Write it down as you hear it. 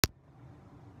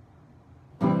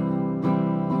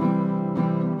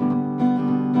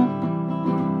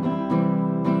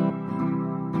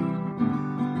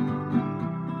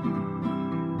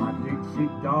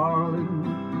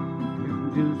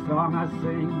song I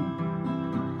sing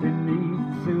beneath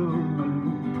the silver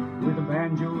moon, with a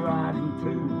banjo riding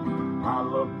tune. I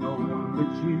love no one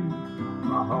but you.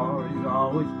 My heart is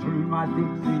always true. My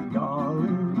Dixie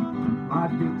darling, my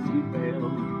Dixie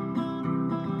belle.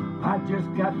 I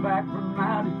just got back from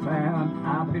out of town.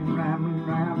 I've been rambling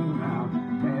round and round.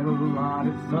 Met a lot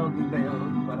of southern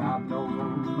belles, but I've no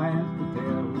romance to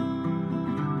tell.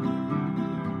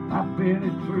 I've been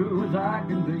as true as I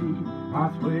can be. I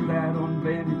swear that on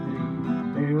bended knee,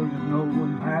 there is no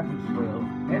one half as swell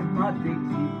as my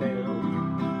Dixie belle.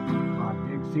 My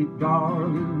Dixie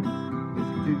darling,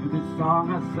 listen to this song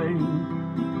I sing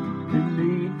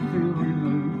beneath the silver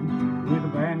moon, with a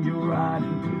banjo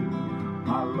riding tune.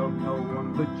 I love no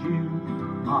one but you.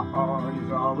 My heart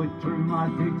is always true. My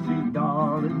Dixie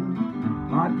darling,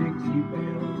 my Dixie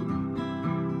belle.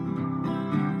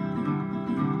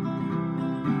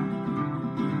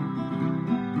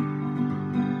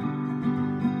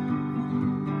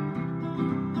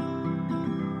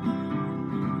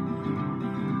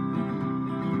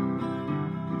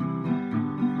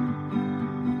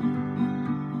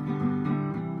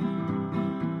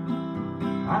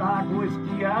 I like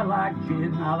whiskey, I like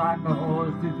gin, I like the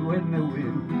horses when they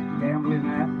win, gambling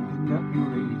at the lucky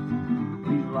races,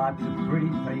 these lots of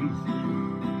pretty faces.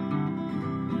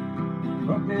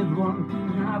 But there's one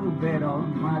thing I will bet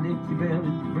on, my Dixie belle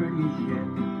is pretty as shit.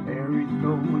 There is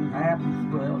no one half as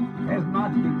swell as my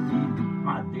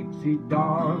Dixie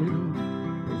darling.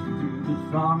 Listen to the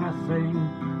song I sing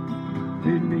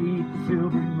beneath the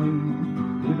silver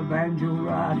moon, with a banjo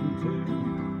riding tune.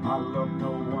 I love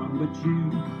no one but you.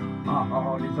 My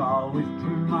heart is always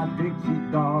true. My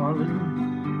Dixie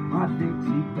darling, my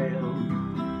Dixie belle.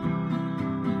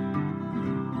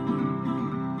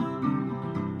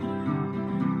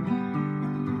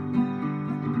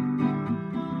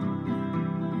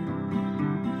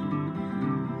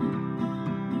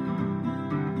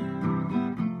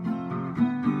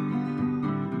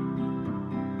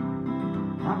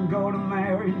 I'm gonna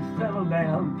marry and settle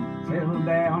down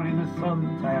in a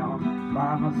southern town,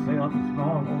 buy myself a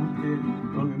small homestead,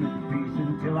 living in peace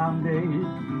until I'm dead.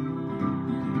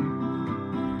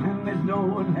 And there's no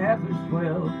one half as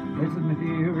swell, listen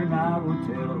here and I will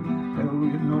tell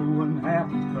you no one half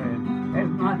as glad as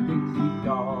my Dixie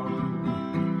darling,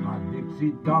 my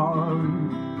Dixie darling.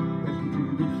 Listen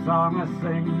to the song I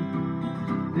sing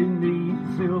beneath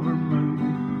the silver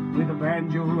moon, with a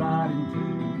banjo riding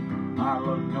tune. I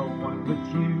love no one but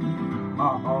you.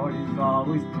 My heart is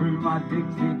always true. My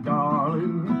Dixie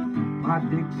darling, my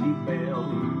Dixie belle,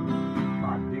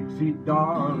 my Dixie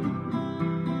darling.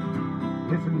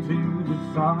 Listen to the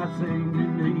song I sing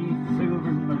beneath the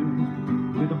silver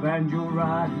moon, with a banjo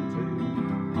riding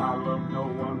tune. I love no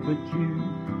one but you.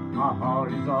 My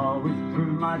heart is always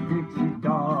true. My Dixie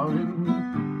darling,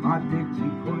 my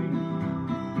Dixie queen,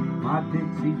 my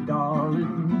Dixie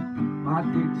darling, my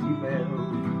Dixie belle.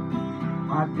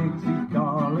 My Dixie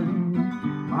darling,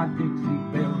 my Dixie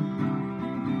belle.